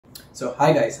So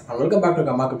hi guys and welcome back to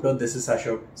Gamma Crypto. This is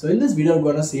Ashok. So in this video we're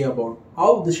going to see about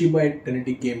how the Shiba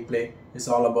Eternity gameplay is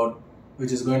all about,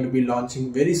 which is going to be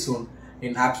launching very soon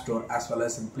in App Store as well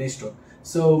as in Play Store.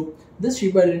 So this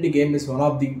Shiba Eternity game is one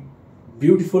of the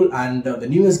beautiful and the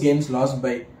newest games launched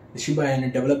by the Shiba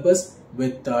Inu developers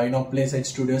with PlaySide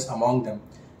Studios among them.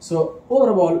 So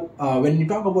overall, when we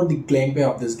talk about the gameplay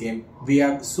of this game, we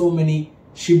have so many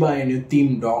Shiba Inu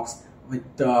themed dogs with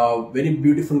very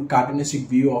beautiful cartoonistic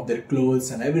view of their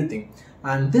clothes and everything.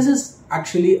 And this is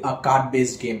actually a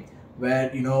card-based game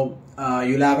where you'll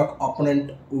have an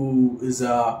opponent who is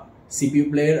a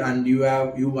CPU player, and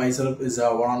you myself is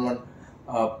a one-on-one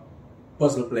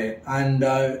personal player. And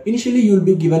initially you'll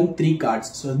be given 3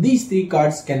 cards. So these 3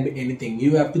 cards can be anything.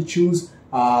 You have to choose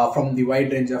from the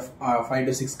wide range of 5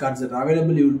 to 6 cards that are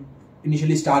available. You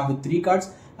initially start with 3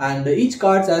 cards, and each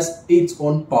card has its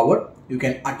own power. You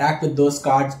can attack with those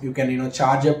cards. You can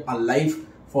charge up a life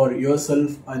for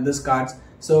yourself in this cards.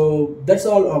 So that's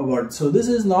all about. So this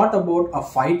is not about a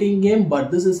fighting game,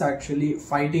 but this is actually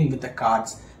fighting with the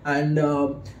cards. And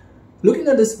looking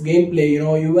at this gameplay,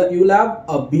 you will have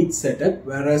a beach setup,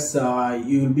 whereas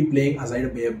you will be playing aside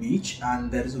a beach,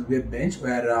 and there will be a bench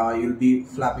where you'll be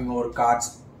flapping over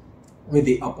cards with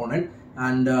the opponent.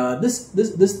 And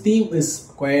this theme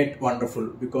is quite wonderful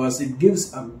because it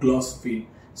gives a gloss feel.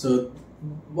 So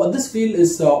what this feel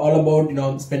is all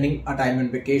about, spending a time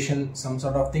in vacation, some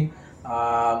sort of thing,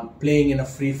 playing in a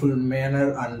freeful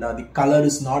manner, and the color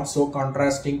is not so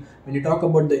contrasting. When you talk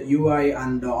about the UI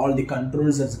and all the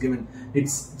controls that's given,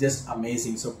 it's just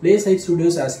amazing. So PlaySide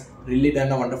Studios has really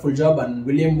done a wonderful job, and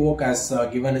William Wok has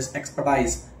given his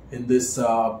expertise in this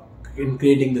in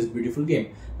creating this beautiful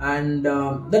game. And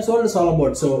that's what it's all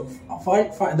about. So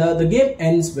the game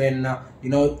ends when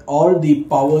all the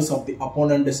powers of the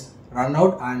opponent is run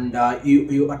out, and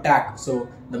you attack. So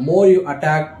the more you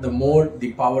attack, the more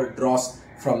the power draws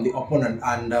from the opponent,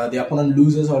 and the opponent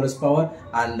loses all his power,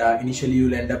 and initially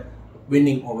you'll end up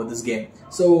winning over this game.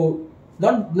 So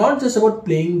not just about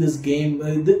playing this game.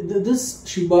 This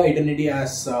Shiba Eternity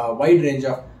has a wide range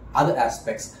of other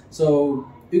aspects. So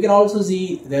you can also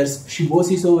see there's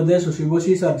Shiboshis over there. So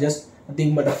Shiboshis are just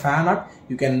nothing but a fan art.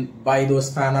 You can buy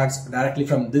those fan arts directly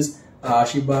from this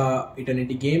Shiba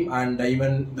Eternity game, and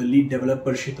even the lead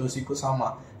developer Shitoshi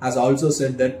Kusama has also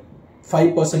said that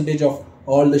 5% of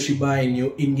all the Shiba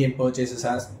Inu in-game purchases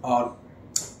or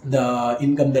the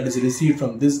income that is received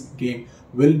from this game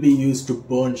will be used to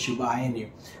burn Shiba Inu.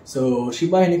 So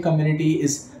Shiba Inu community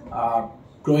is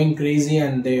growing crazy,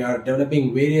 and they are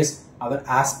developing various other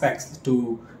aspects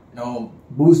to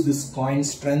boost this coin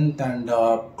strength and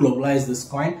globalize this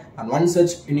coin. And one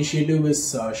such initiative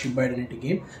is Shiba Eternity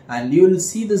game, and you will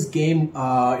see this game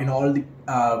in all the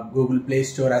Google Play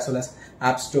Store as well as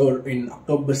App Store in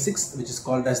October 6th, which is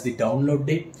called as the download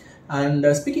day. And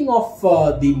speaking of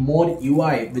the more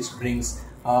UI which brings,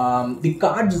 the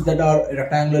cards that are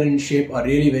rectangular in shape are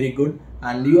really very good,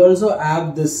 and you also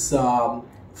have this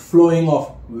flowing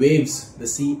of waves, the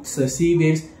sea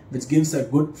waves, which gives a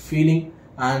good feeling.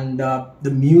 And the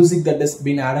music that has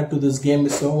been added to this game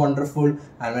is so wonderful,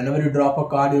 and whenever you drop a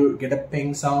card you get a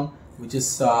ping sound, which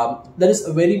is all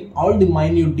the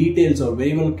minute details are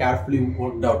very well carefully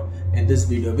worked out in this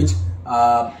video, which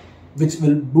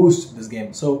will boost this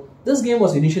game. So this game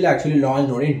was initially actually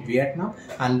launched only in Vietnam,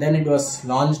 and then it was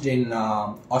launched in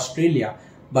Australia.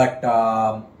 But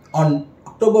on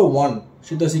October 1,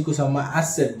 Shitoshi Kusama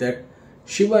has said that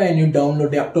Shiba Inu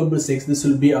download October 6th, this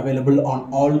will be available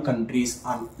on all countries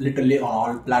and literally on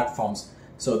all platforms.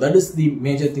 So that is the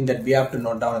major thing that we have to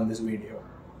note down in this video.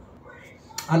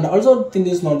 And also think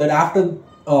this note that after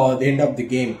the end of the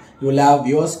game, you will have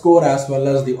your score as well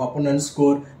as the opponent's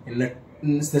score in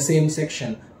the same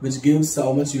section, which gives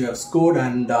how much you have scored.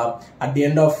 And at the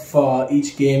end of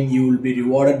each game, you will be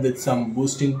rewarded with some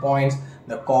boosting points,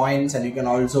 the coins, and you can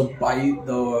also buy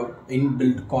the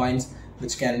inbuilt coins,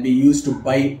 which can be used to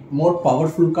buy more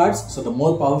powerful cards. So the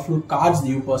more powerful cards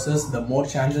you possess, the more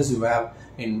chances you have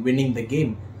in winning the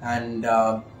game. And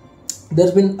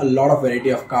there's been a lot of variety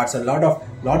of cards, a lot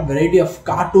variety of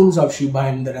cartoons of Shiba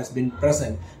Inu that has been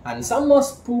present, and some are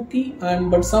spooky,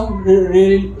 but some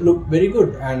really look very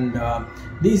good. And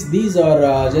these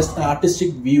are just an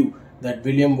artistic view that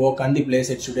William Wok and the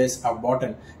PlaySide Studios have bought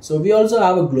in. So we also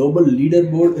have a global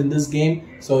leaderboard in this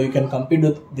game, so you can compete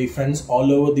with the friends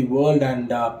all over the world and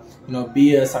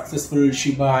be a successful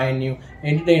Shiba Inu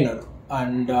entertainer.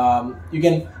 And you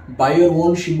can buy your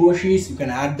own Shiboshis, you can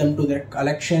add them to their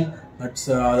collection.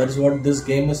 That is what this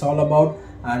game is all about.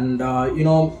 And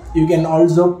you can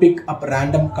also pick up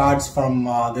random cards from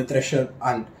the treasure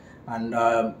hunt. and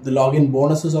the login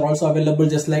bonuses are also available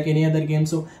just like any other game.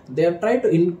 So they have tried to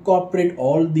incorporate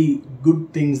all the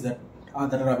good things that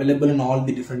are available in all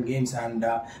the different games. And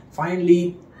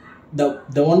finally, the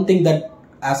one thing that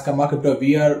as Karma Crypto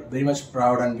we are very much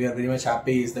proud and we are very much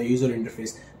happy is the user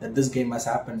interface that this game has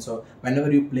happened. So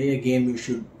whenever you play a game, you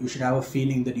should have a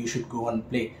feeling that you should go and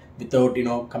play without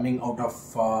coming out of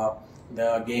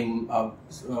the game.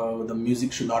 The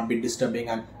music should not be disturbing,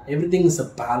 and everything is a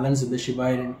balance in the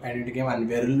Shiba Eternity game, and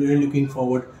we are really looking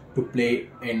forward to play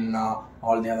in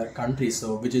all the other countries,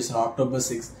 so which is on October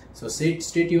 6th. So stay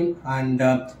tuned. And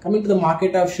coming to the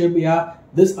market of SHIB, yeah,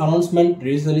 this announcement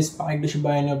recently spiked the Shiba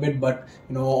Inu a bit, but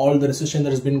all the recession that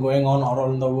has been going on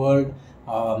all in the world,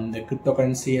 the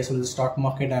cryptocurrency as well as the stock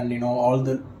market, and all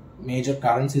the major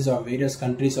currencies of various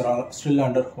countries are all still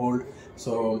under hold.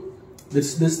 So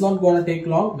this is not going to take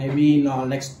long. Maybe in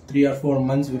next 3 or 4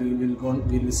 months we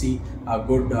will see a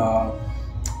good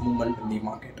movement in the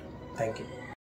market. Thank you.